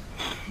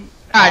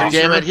 God you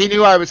damn sure? it, he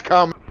knew I was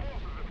coming.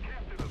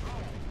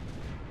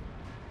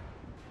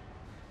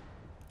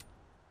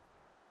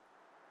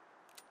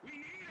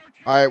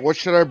 Alright, what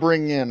should I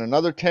bring in?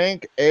 Another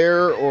tank,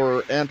 air,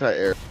 or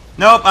anti-air?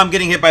 Nope, I'm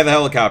getting hit by the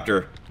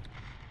helicopter.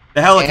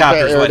 The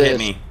helicopter's Anti-air what it hit is.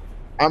 me.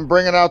 I'm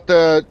bringing out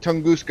the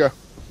Tunguska.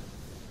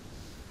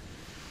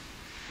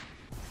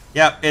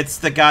 Yep, it's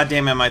the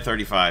goddamn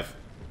Mi-35.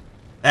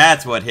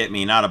 That's what hit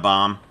me, not a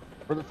bomb.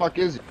 Where the fuck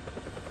is he?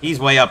 He's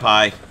way up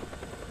high.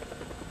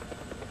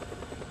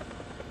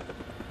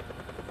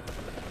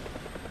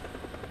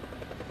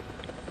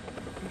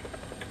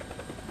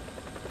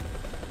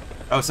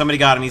 Oh, somebody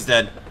got him. He's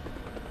dead.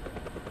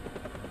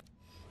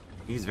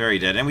 He's very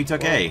dead. And we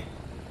took A.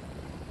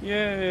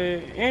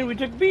 Yay. And we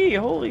took B.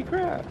 Holy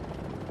crap.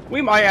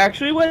 We might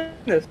actually win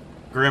this.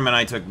 Grim and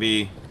I took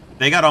B.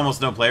 They got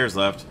almost no players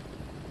left.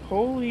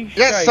 Holy shit.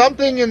 Yeah,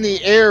 something in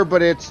the air,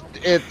 but it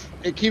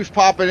keeps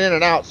popping in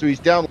and out, so he's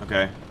down.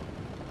 Okay.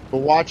 But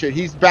watch it.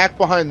 He's back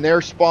behind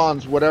their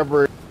spawns,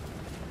 whatever.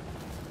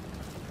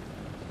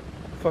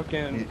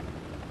 Fucking.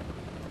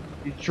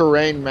 He's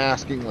terrain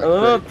masking.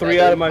 Like 3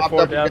 out of my Popped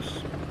 4 up again. deaths.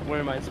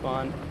 Where my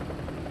spawn?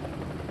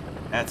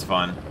 That's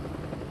fun.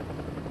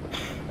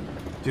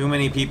 Too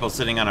many people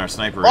sitting on our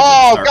sniper.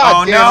 Oh, ridges.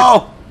 God Oh damn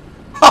no!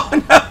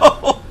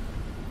 Oh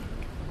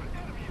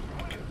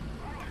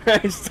no!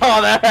 I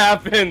saw that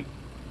happen.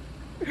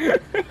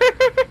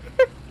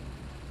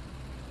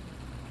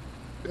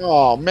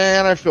 Oh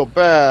man, I feel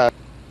bad.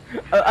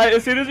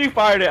 As soon as we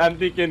fired it, I'm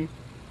thinking,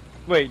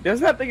 wait,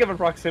 doesn't that thing have a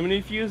proximity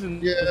fuse?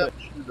 And Yeah,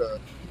 sure does.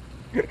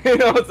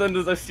 and all of a sudden,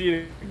 as I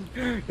see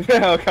the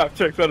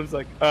helicopter, I was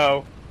like,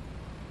 oh.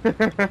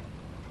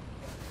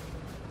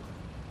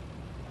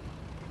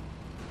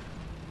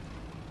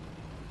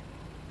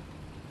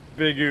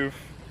 Big oof.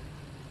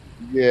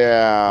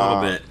 Yeah. A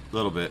little bit. A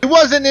little bit. He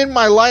wasn't in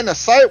my line of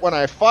sight when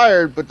I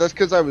fired, but that's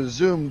because I was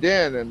zoomed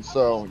in, and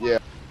so yeah.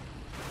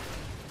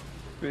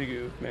 Big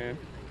oof, man.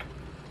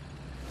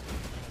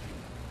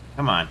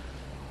 Come on.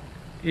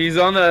 He's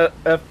on the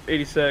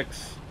F-86.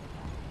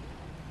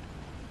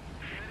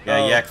 Yeah,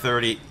 Oh. Yak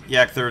 30.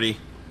 Yak 30.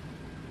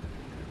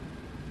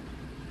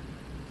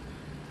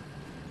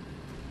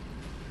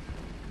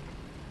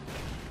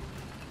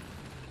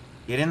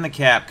 Get in the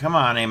cap. Come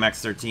on,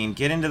 AMX-13.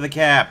 Get into the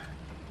cap.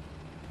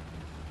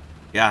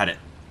 Got it.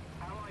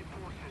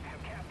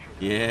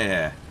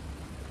 Yeah.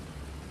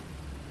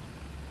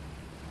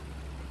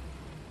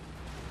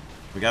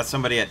 We got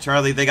somebody at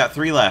Charlie. They got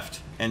 3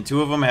 left. And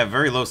 2 of them have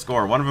very low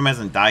score. One of them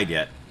hasn't died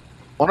yet.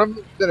 One of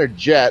them's in a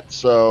jet,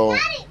 so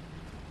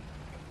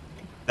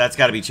That's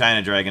got to be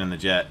China Dragon in the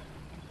jet.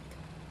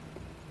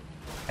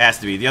 Has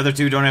to be. The other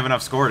 2 don't have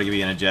enough score to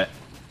be in a jet.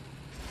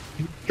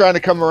 trying to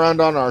come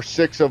around on our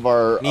 6 of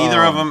our.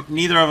 Neither of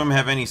them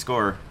have any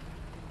score.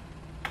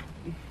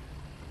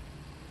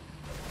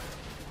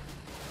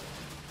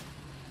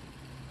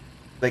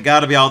 They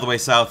got to be all the way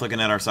south looking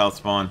at our south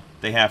spawn.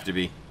 They have to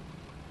be.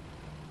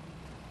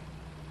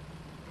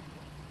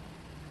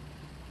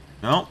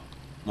 Nope.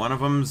 One of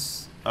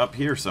them's up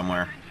here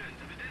somewhere.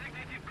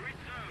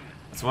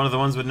 It's one of the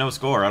ones with no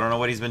score. I don't know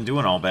what he's been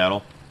doing all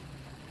battle.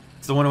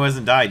 It's the one who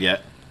hasn't died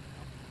yet.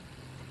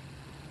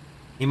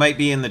 He might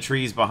be in the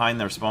trees behind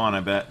their spawn,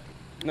 I bet.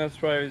 That's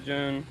probably his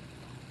Jen.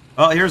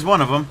 Oh, here's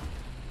one of them.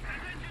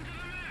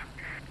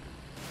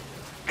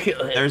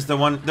 Kill it. There's the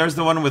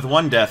one with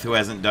 1 death who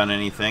hasn't done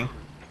anything.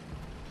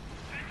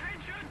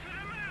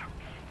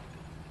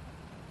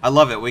 I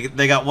love it.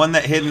 They got one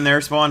that hid in their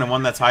spawn and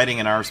one that's hiding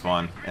in our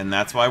spawn, and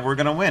that's why we're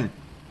gonna win.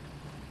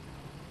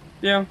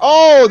 Yeah.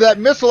 Oh, that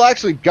missile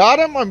actually got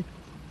him. I'm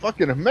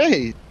fucking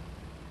amazed.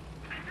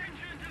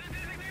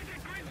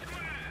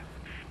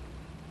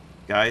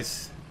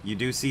 Guys, you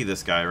do see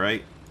this guy,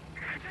 right?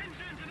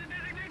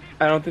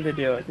 I don't think they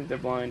do. I think they're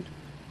blind.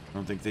 I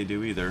don't think they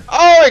do either.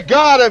 Oh, I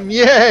got him!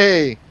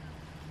 Yay!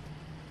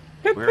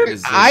 Where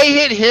is this? I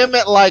hit him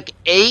at like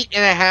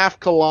 8.5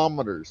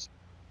 kilometers.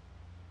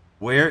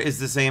 Where is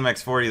this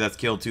AMX-40 that's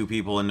killed 2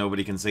 people and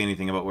nobody can say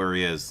anything about where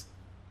he is?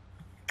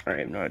 I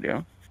have no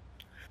idea.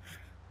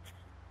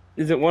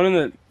 Is it one in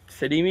the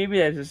city maybe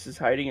that just is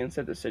hiding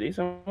inside the city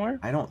somewhere?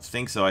 I don't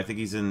think so. I think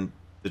he's in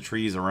the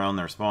trees around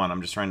their spawn.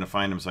 I'm just trying to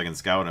find him so I can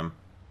scout him.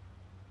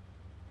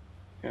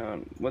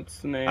 What's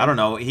the name? I don't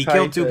know. He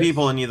killed 2 Titus.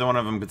 people and neither one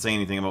of them could say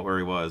anything about where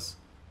he was.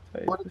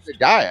 Where did they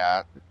die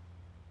at?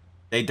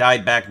 They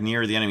died back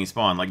near the enemy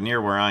spawn, like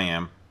near where I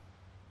am.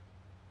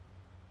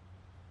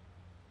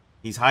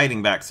 He's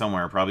hiding back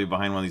somewhere, probably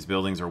behind one of these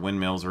buildings or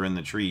windmills or in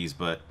the trees,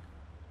 but...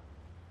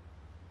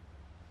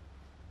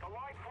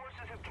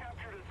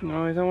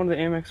 No, he's not one of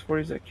the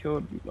AMX-40s that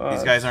killed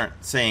These guys aren't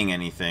saying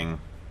anything,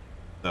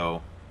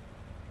 though.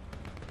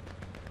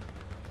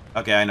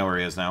 Okay, I know where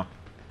he is now.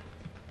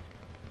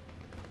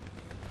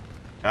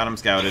 Got him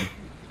scouted.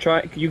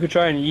 You could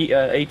try and yeet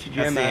ATGM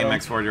That's the at him.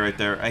 AMX-40 right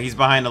there. He's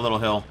behind a little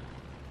hill.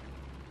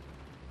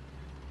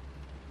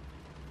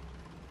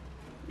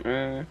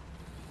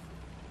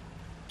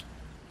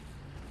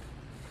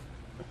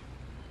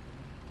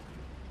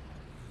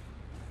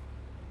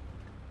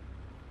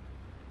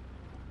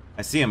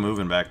 I see him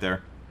moving back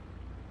there.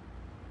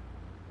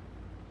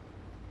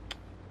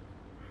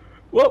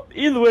 Well,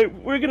 either way,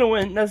 we're gonna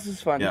win. This is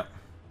fun. Yeah.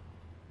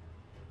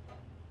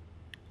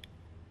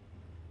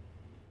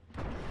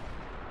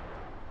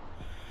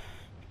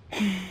 Our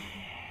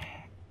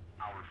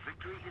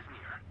victory is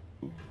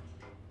near.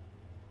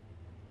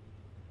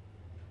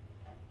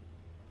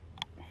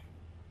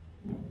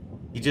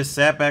 He just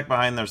sat back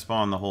behind their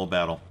spawn the whole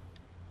battle.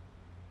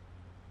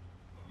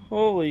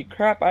 Holy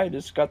crap! I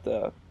just got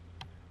the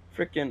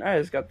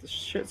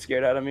shit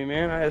scared out of me,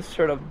 man. I just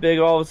heard a big,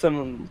 all of a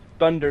sudden,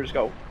 thunders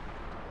go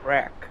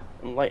crack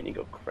and lightning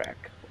go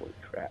crack. Holy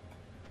crap!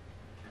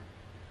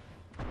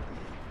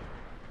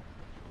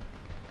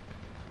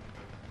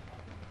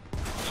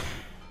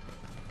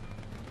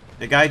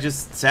 The guy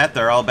just sat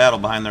there all battle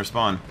behind their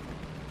spawn.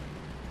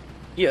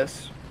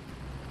 Yes,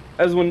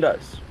 as one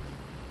does.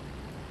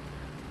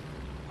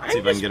 See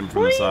if I can get him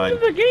from the side.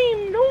 The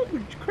game.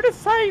 Don't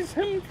criticize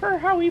him for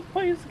how he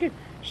plays the game.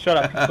 Shut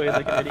up! He plays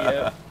like an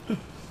idiot. Of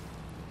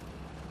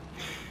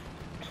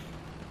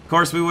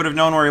course, we would have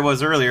known where he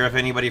was earlier if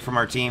anybody from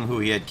our team who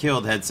he had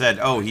killed had said,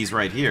 "Oh, he's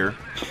right here."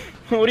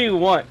 What do you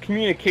want?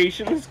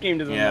 Communication? This game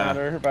doesn't Yeah.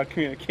 matter about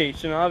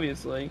communication,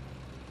 obviously.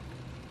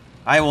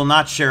 I will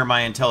not share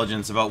my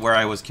intelligence about where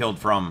I was killed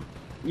from.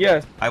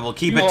 Yes. I will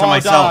keep You it to all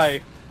myself,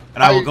 die.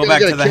 and I Oh, will you're go gonna back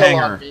get to a the kill on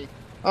hangar. me.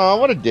 Oh,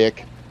 what a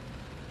dick.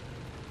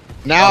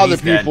 Now Oh, the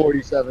he's dead.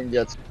 P-47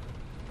 gets...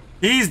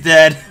 He's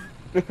dead.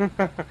 Is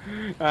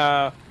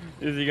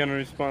he gonna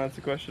respond? That's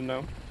the question,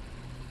 though.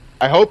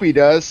 I hope he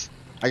does.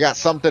 I got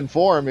something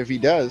for him if he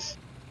does.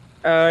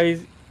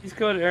 He's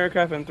killed an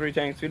aircraft and 3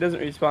 tanks. If he doesn't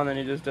respond, then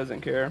he just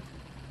doesn't care.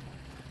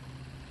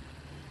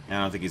 I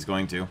don't think he's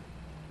going to.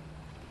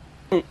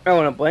 I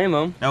wouldn't blame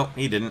him. Nope,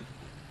 he didn't.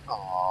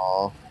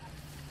 Aww.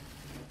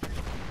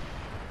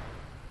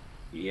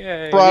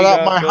 Yeah. Brought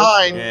up my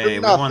hind. Hey,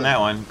 we won that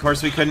one. Of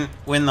course, we couldn't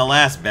win the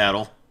last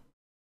battle.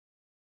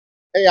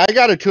 Hey, I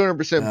got a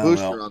 200% Oh,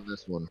 booster well. on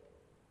this one.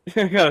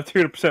 I got a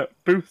 200%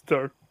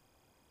 booster.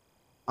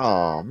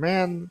 Oh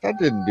man, that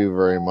didn't do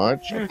very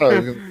much. I thought I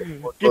was gonna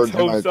get more Gets towards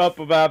hopes my... up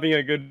of having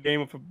a good game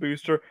with a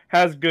booster.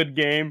 Has good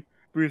game.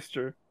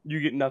 Booster.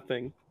 You get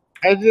nothing.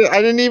 I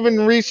didn't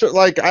even research.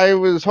 Like I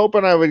was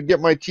hoping I would get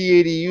my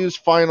T80U's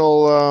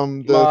final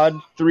the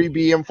Mod.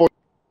 3BM4.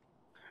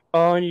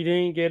 Oh, and you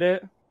didn't get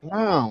it?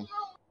 Wow.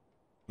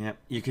 Yep,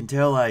 you can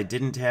tell I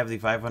didn't have the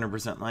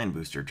 500% line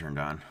booster turned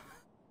on.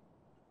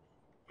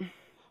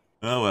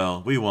 Oh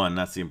well, we won.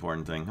 That's the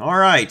important thing.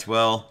 Alright,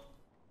 well,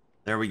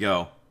 there we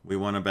go. We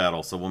won a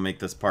battle, so we'll make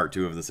this part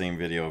 2 of the same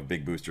video of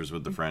big boosters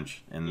with the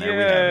French. And there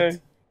we have it.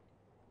 Yay.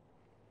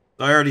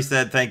 So I already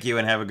said thank you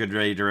and have a good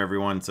day to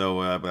everyone, so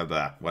blah,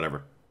 blah,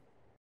 whatever.